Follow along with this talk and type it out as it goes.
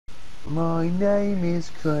My name is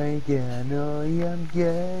Craig and I am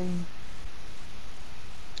gay.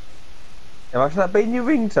 Imagine that being your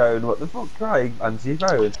ringtone. What the fuck, Craig? Answer your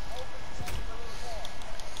phone.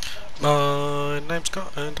 My name's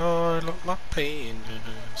Scott and I look like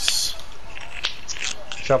penis.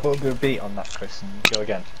 Shall I put a good beat on that, Chris, and go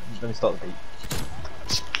again? Let me start the beat.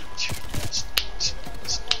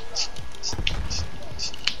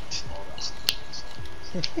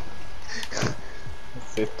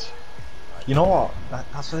 That's it. You know what?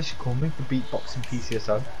 That's what they should call me, the beatboxing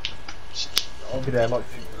PCSO. I'll be there like,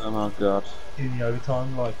 Oh my god. in the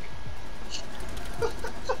overtime, like.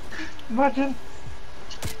 Imagine.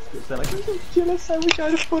 They're like, I'm so jealous, I wish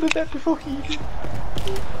I'd have put a bit before he did.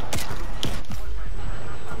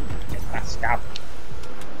 Get that scab.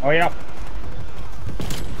 Oh yeah.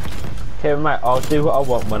 Okay, mate, I'll do what I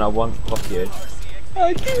want when I want. Fuck you.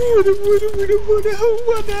 I do wanna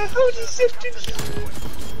hold something.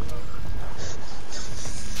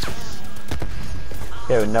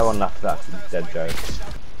 Okay, no one laughed at that dead joke.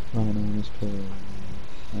 My name is Chris,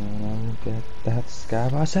 and I will get that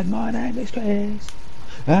scab. I said my name is Chris,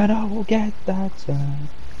 and I will get that scab.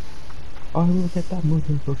 I will get that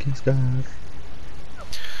motherfucking scab.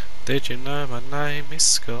 Did you know my name is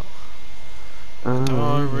Scott? And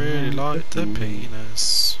I really like the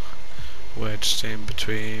penis wedged in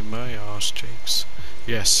between my arse cheeks.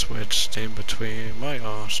 Yes, wedged in between my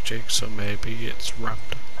arse cheeks, or maybe it's rammed.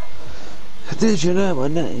 Did you know my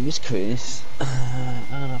name is Chris,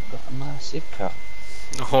 and I've got a massive cock?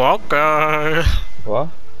 Okay. What?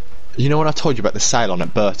 You know when I told you about the sale on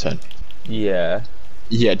at Burton? Yeah.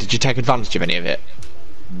 Yeah, did you take advantage of any of it?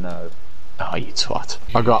 No. Oh, you twat.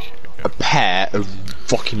 I got a pair of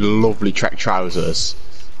fucking lovely Trek trousers.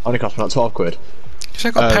 Only cost me like 12 quid. You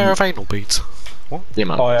said got a pair of anal beads. What? Yeah,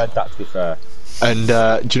 man. Oh, yeah, that to be fair. And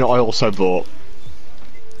do you know what I also bought?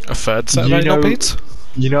 A third set of You anal know- beads?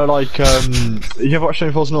 You know, like, you ever watched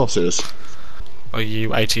Only Fools and Horses? Are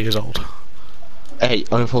you 80 years old? Hey,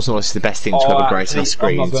 Only Fools and Horses is the best thing to ever grace our I'm not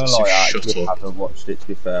screens, gonna so lie, I shut actually up. haven't watched it, to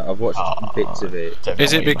be fair. I've watched bits of it.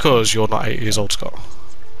 Is it because you're not 80 years old, Scott?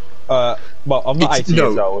 Well, I'm not 80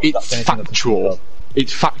 years old. It's That's anything that's factual.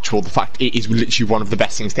 It's factual. The fact it is literally one of the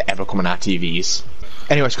best things to ever come on our TVs.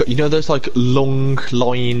 Anyway, Scott, you know those like long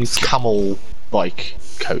line camel like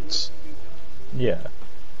coats? Yeah.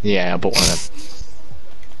 Yeah, I bought one of them.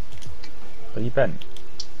 Are you bent?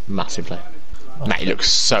 Massively. Mate, it looks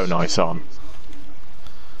so nice on.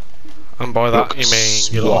 And by that you mean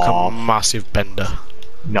you look like a suave. massive bender.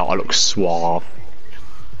 No, I look suave.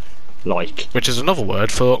 Like, Which is another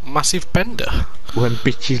word for massive bender. when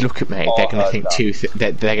bitches look at me, they're gonna think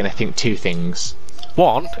that. they're gonna think two things.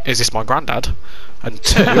 One, is this my granddad? And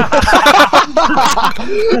two,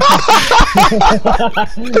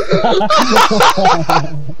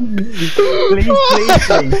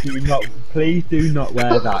 Please do not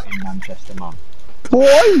wear that in Manchester, man.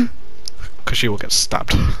 Why? because you will get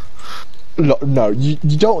stabbed. No, you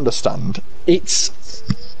don't understand. It's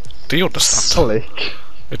Do you understand? slick.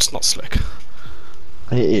 It's not slick.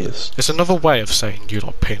 It is. It's another way of saying you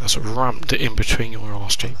like penis rammed in between your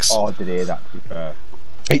arse cheeks. Oh, I did hear that, to be fair.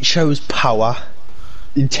 It shows power,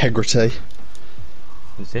 integrity.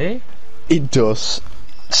 Is he? It does.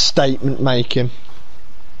 Statement making.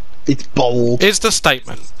 It's bold. Is the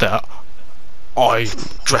statement that I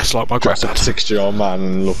dress like my Dress like a granddad? 60-year-old man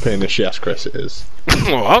and look in the shit, Chris, it is.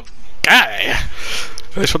 Okay.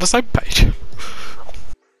 At least we're on the same page.